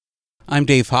I'm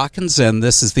Dave Hawkins, and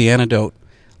this is The Antidote.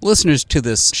 Listeners to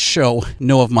this show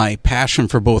know of my passion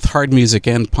for both hard music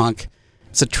and punk.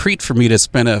 It's a treat for me to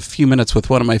spend a few minutes with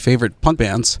one of my favorite punk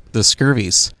bands, the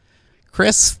Scurvies.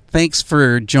 Chris, thanks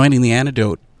for joining The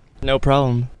Antidote. No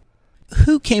problem.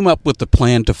 Who came up with the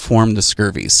plan to form the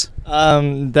Scurvies?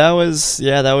 That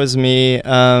was me.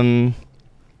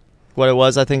 What it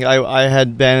was, I think I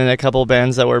had been in a couple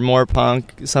bands that were more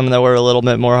punk, some that were a little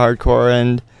bit more hardcore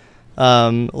and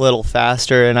a little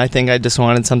faster, and I think I just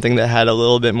wanted something that had a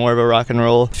little bit more of a rock and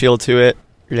roll feel to it,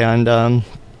 and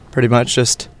pretty much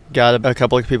just got a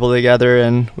couple of people together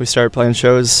and we started playing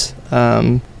shows.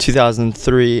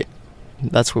 2003,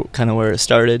 that's kind of where it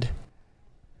started.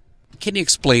 Can you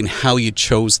explain how you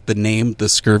chose the name the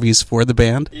Scurvies for the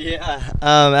band? Yeah,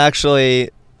 actually,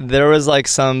 there was like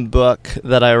some book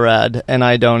that I read, and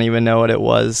I don't even know what it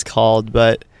was called,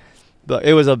 but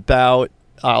it was about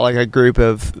like a group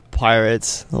of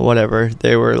pirates, whatever.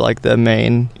 They were like the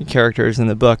main characters in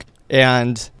the book.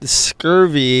 And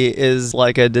scurvy is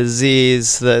like a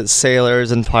disease that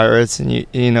sailors and pirates and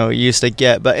used to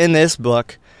get. But in this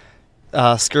book,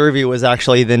 scurvy was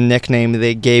actually the nickname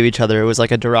they gave each other. It was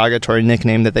like a derogatory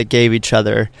nickname that they gave each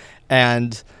other.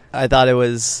 And I thought it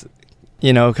was,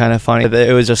 kind of funny that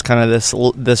it was just kind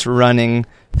of this running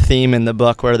theme in the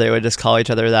book where they would just call each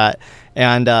other that.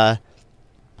 And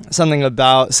something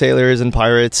about sailors and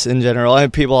pirates in general.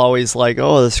 And people always like,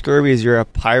 oh, the Scurvies, you're a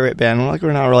pirate band. I'm like,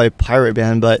 we're not really a pirate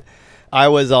band, but I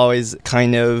was always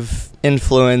kind of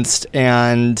influenced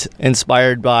and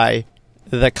inspired by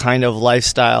the kind of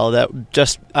lifestyle that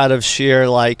just out of sheer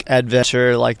like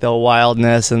adventure, like the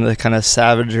wildness and the kind of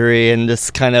savagery and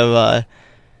just kind of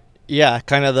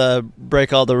kind of the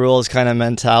break all the rules kind of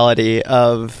mentality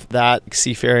of that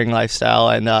seafaring lifestyle.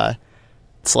 And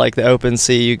it's like the open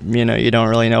sea, you don't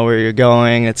really know where you're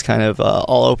going. It's kind of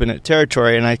all open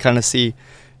territory, and I kind of see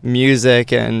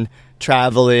music and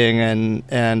traveling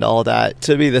and all that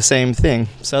to be the same thing.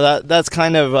 So that's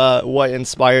kind of what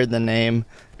inspired the name,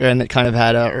 and it kind of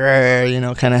had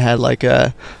had like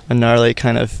a gnarly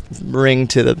kind of ring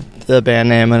to the band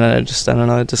name, and it just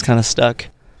kind of stuck.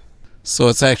 So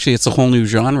it's a whole new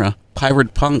genre,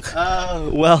 pirate punk.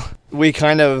 Well, we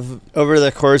kind of, over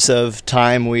the course of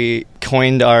time, we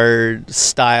coined our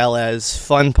style as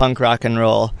fun punk rock and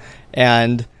roll.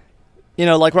 And,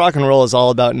 like rock and roll is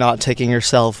all about not taking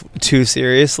yourself too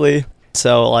seriously.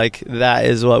 So, like, that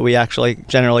is what we actually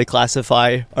generally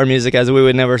classify our music as. We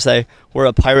would never say we're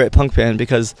a pirate punk band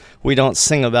because we don't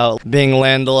sing about being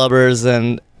landlubbers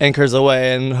and anchors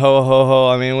away and ho, ho, ho.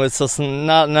 I mean, it's just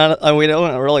not we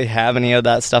don't really have any of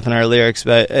that stuff in our lyrics,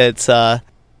 but it's,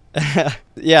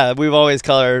 yeah, we've always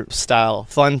called our style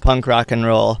fun punk rock and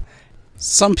roll.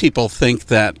 Some people think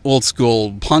that old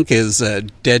school punk is a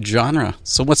dead genre.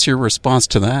 So what's your response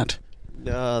to that?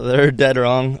 They're dead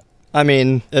wrong. I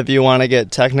mean, if you want to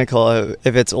get technical,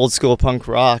 if it's old school punk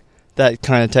rock, that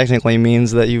kind of technically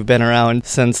means that you've been around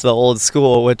since the old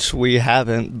school, which we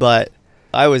haven't. But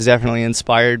I was definitely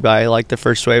inspired by like the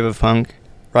first wave of punk,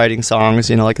 writing songs,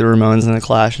 like the Ramones and the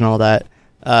Clash and all that,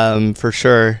 for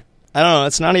sure. I don't know,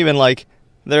 it's not even like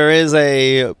there is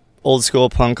a old school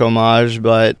punk homage,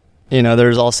 but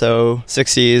there's also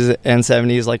 60s and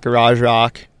 70s like garage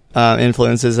rock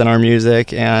influences in our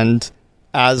music. And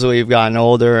as we've gotten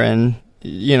older and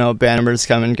band members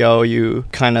come and go, you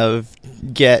kind of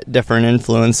get different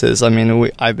influences. I mean,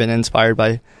 I've been inspired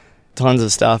by tons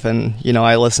of stuff, and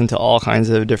I listen to all kinds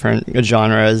of different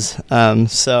genres.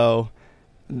 So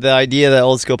the idea that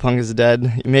old school punk is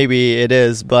dead, maybe it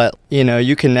is, but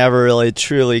you can never really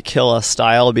truly kill a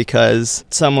style because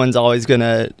someone's always going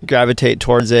to gravitate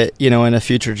towards it, in a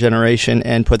future generation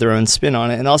and put their own spin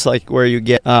on it. And also like where you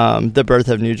get the birth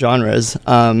of new genres.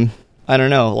 I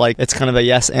don't know, like it's kind of a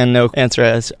yes and no answer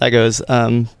as that goes,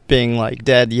 being like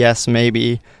dead, yes,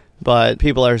 maybe, but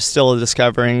people are still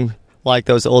discovering like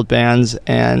those old bands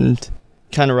and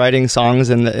kind of writing songs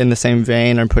in the same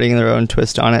vein or putting their own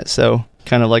twist on it. So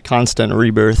kind of like constant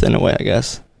rebirth in a way, I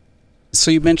guess.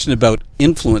 So you mentioned about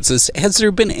influences. Has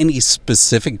there been any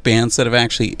specific bands that have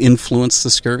actually influenced the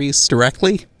Scurvies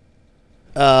directly?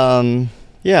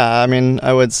 Yeah, I mean,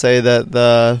 I would say that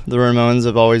the Ramones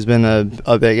have always been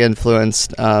a big influence.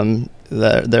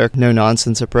 Their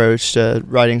no-nonsense approach to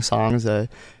writing songs,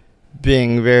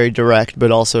 being very direct but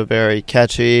also very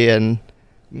catchy, and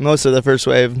most of the first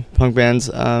wave punk bands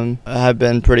have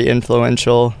been pretty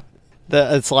influential.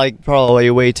 It's like probably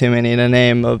way too many to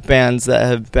name of bands that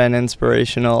have been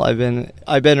inspirational. I've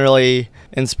been really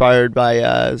inspired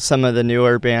by some of the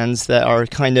newer bands that are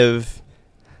kind of,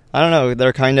 I don't know,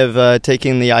 they're kind of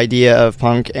taking the idea of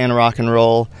punk and rock and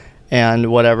roll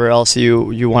and whatever else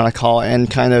you want to call it,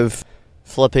 and kind of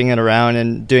flipping it around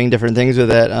and doing different things with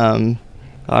it. I'm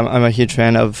a huge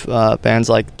fan of bands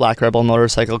like Black Rebel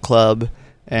Motorcycle Club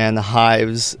and the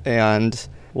Hives and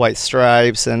White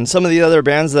Stripes and some of the other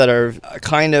bands that are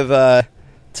kind of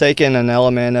taken an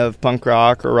element of punk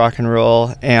rock or rock and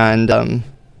roll and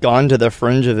gone to the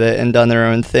fringe of it and done their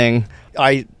own thing.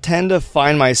 I tend to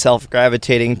find myself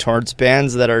gravitating towards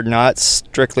bands that are not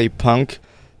strictly punk,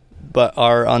 but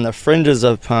are on the fringes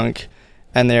of punk,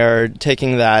 and they're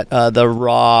taking that, the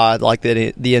raw, like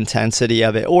the intensity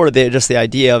of it, or just the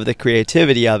idea of the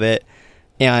creativity of it,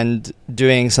 and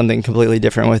doing something completely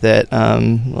different with it.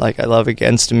 Like I Love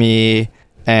Against Me,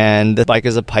 and The Bike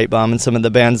is a Pipe Bomb, and some of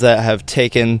the bands that have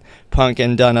taken punk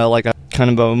and done a kind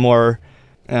of a more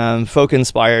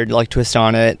folk-inspired twist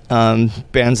on it.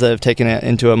 Bands that have taken it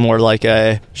into a more like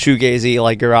a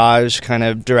shoegazy, garage kind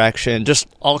of direction. Just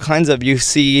all kinds of, you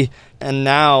see. And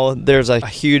now there's a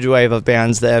huge wave of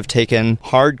bands that have taken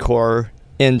hardcore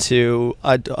into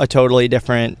a totally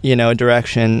different,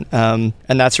 direction. And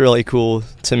that's really cool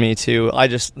to me too.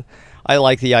 I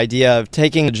like the idea of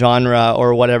taking a genre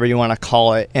or whatever you want to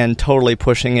call it and totally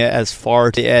pushing it as far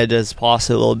to the edge as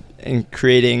possible and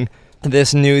creating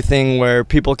this new thing where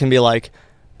people can be like,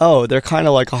 oh, they're kind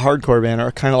of like a hardcore band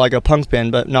or kind of like a punk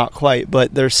band, but not quite.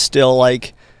 But they're still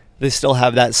they still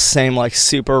have that same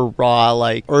super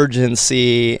raw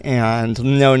urgency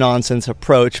and no nonsense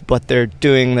approach, but they're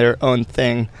doing their own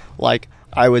thing.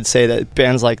 I would say that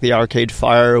bands like the Arcade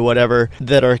Fire or whatever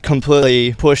that are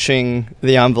completely pushing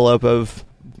the envelope of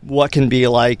what can be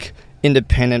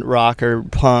independent rock or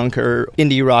punk or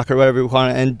indie rock or whatever you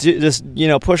want, and just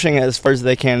pushing it as far as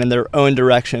they can in their own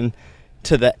direction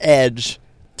to the edge,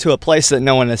 to a place that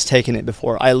no one has taken it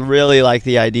before. I really like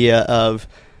the idea of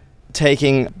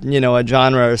taking a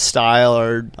genre or style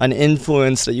or an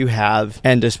influence that you have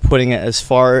and just putting it as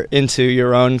far into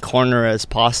your own corner as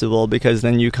possible, because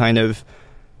then you kind of,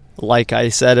 like I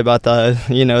said about the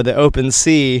the open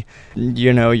sea,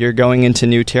 you're going into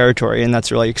new territory, and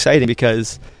that's really exciting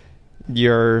because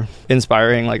you're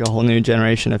inspiring a whole new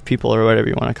generation of people or whatever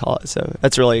you want to call it. So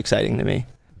that's really exciting to me.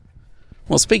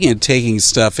 Well, speaking of taking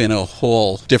stuff in a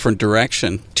whole different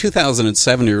direction,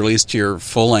 2007 you released your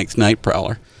full-length Night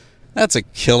Prowler. That's a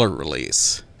killer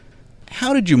release.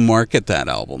 How did you market that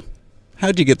album? How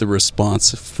did you get the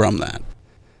response from that?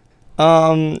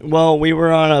 Well, we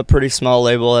were on a pretty small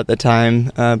label at the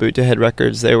time, Boot to Head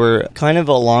Records. They were kind of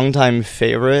a longtime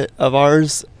favorite of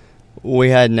ours. We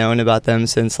had known about them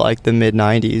since the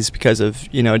mid-90s because of,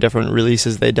 different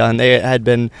releases they'd done. They had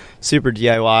been super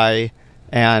DIY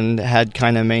and had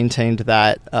kind of maintained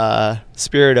that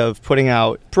spirit of putting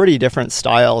out pretty different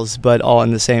styles, but all in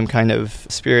the same kind of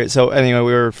spirit. So anyway,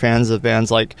 we were fans of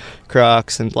bands like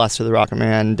Crux and Blast of the Rocket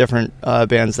Man, different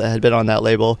bands that had been on that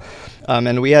label.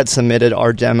 And we had submitted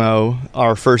our demo,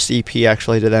 our first EP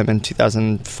actually, to them in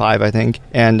 2005, I think.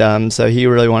 And so he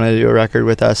really wanted to do a record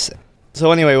with us.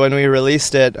 So anyway, when we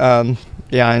released it,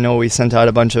 I know we sent out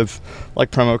a bunch of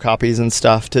promo copies and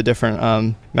stuff to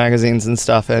different magazines and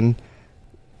stuff, and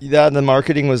the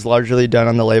marketing was largely done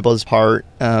on the label's part.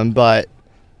 But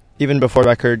even before the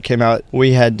record came out,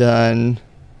 we had done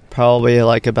probably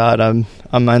about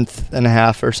a month and a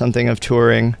half or something of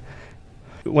touring.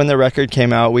 When the record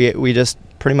came out, we just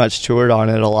pretty much toured on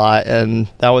it a lot, and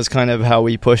that was kind of how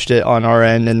we pushed it on our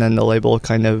end, and then the label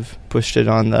kind of pushed it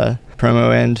on the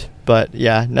promo end. But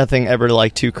yeah, nothing ever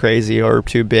too crazy or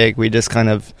too big. We just kind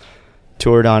of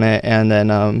toured on it, and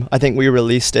then I think we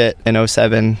released it in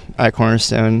 2007 at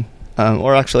Cornerstone,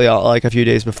 or actually a few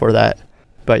days before that.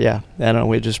 But yeah, I don't know,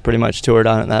 we just pretty much toured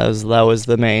on it. That was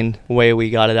the main way we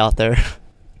got it out there.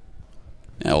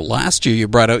 Now, last year you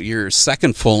brought out your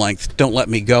second full-length, Don't Let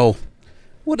Me Go.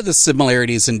 What are the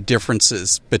similarities and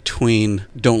differences between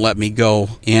Don't Let Me Go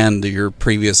and your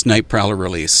previous Night Prowler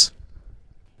release?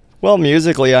 Well,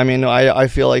 musically, I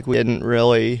feel like we didn't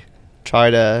really try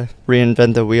to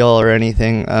reinvent the wheel or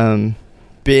anything.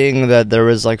 Being that there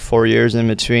was 4 years in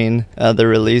between the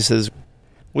releases,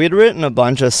 we had written a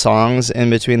bunch of songs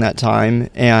in between that time,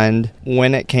 and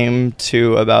when it came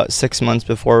to about 6 months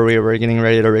before we were getting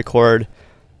ready to record,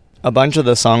 a bunch of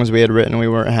the songs we had written we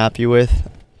weren't happy with.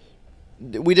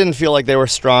 We didn't feel like they were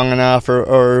strong enough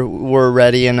or were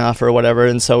ready enough or whatever,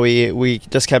 and so we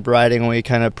just kept writing. We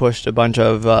kind of pushed a bunch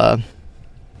of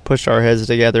pushed our heads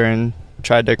together and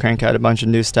tried to crank out a bunch of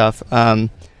new stuff.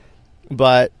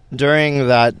 But during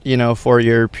that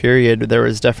 4-year period, there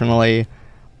was definitely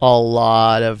a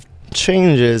lot of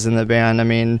changes in the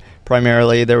band.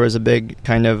 Primarily there was a big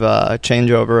kind of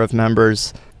changeover of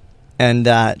members, and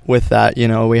that with that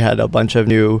we had a bunch of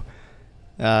new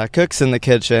cooks in the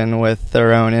kitchen with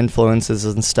their own influences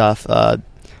and stuff.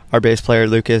 Our bass player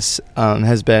Lucas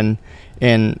has been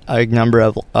in a number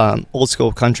of old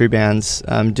school country bands,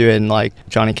 doing like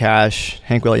Johnny Cash,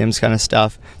 Hank Williams kind of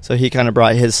stuff. So he kind of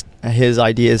brought his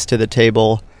ideas to the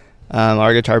table.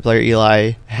 Our guitar player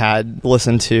Eli had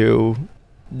listened to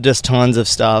just tons of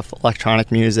stuff,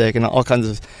 electronic music and all kinds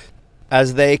of.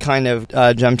 As they kind of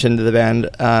jumped into the band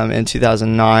in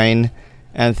 2009,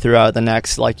 and throughout the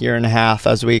next like year and a half,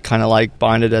 as we kind of like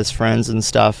bonded as friends and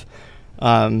stuff.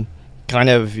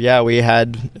 We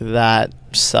had that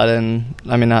sudden,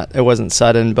 it wasn't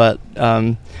sudden, but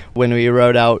when we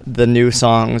wrote out the new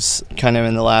songs kind of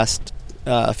in the last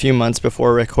few months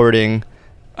before recording,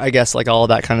 I guess like all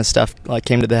that kind of stuff like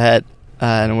came to the head,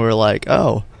 and we were like,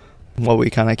 oh, what we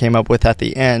kind of came up with at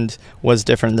the end was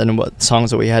different than what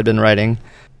songs that we had been writing.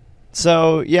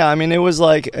 So yeah, it was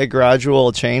like a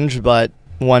gradual change, but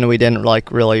one we didn't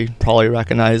like really probably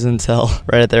recognize until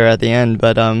right there at the end,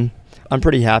 but I'm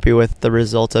pretty happy with the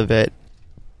result of it.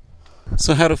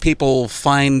 So how do people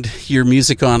find your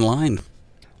music online?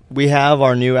 We have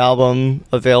our new album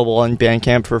available on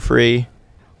Bandcamp for free.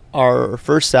 Our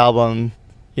first album,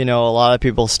 a lot of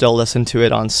people still listen to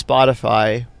it on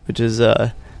Spotify, which is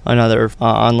another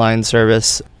online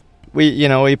service.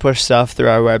 We push stuff through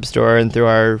our web store and through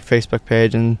our Facebook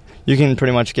page, and you can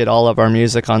pretty much get all of our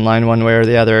music online one way or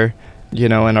the other,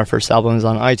 and our first album is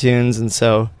on iTunes, and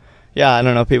so yeah, I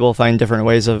don't know, people find different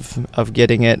ways of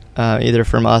getting it, either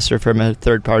from us or from a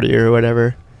third party or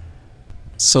whatever.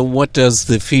 So what does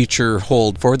the future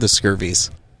hold for the Scurvies?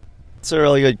 It's a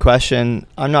really good question.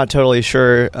 I'm not totally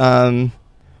sure.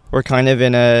 We're kind of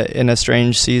in a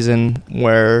strange season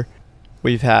where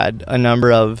we've had a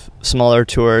number of smaller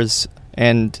tours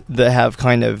and that have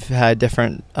kind of had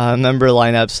different member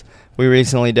lineups. We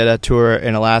recently did a tour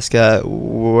in Alaska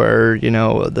where,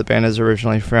 the band is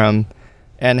originally from,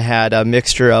 and had a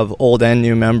mixture of old and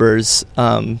new members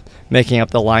making up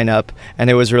the lineup, and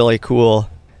it was really cool.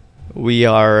 We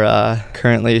are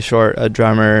currently short a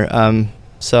drummer,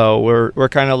 so we're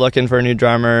kind of looking for a new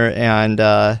drummer, and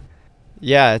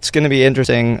it's going to be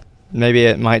interesting. Maybe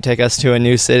it might take us to a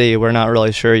new city. We're not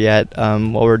really sure yet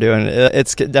what we're doing.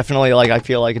 It's definitely I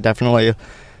feel like definitely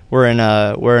we're in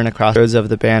a crossroads of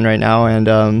the band right now,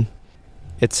 and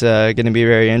it's going to be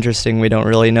very interesting. We don't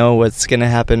really know what's going to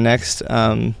happen next,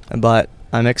 but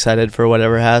I'm excited for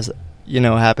whatever happens.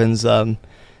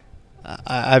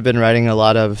 I've been writing a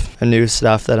lot of new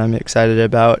stuff that I'm excited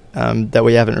about that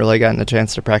we haven't really gotten a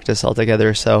chance to practice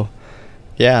altogether. So,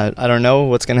 yeah, I don't know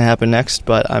what's going to happen next,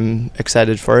 but I'm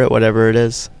excited for it, whatever it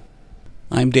is.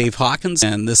 I'm Dave Hawkins,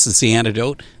 and this is The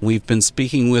Antidote. We've been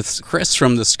speaking with Chris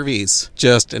from the Scurvies,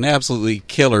 just an absolutely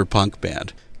killer punk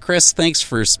band. Chris, thanks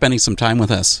for spending some time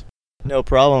with us. No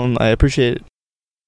problem. I appreciate it.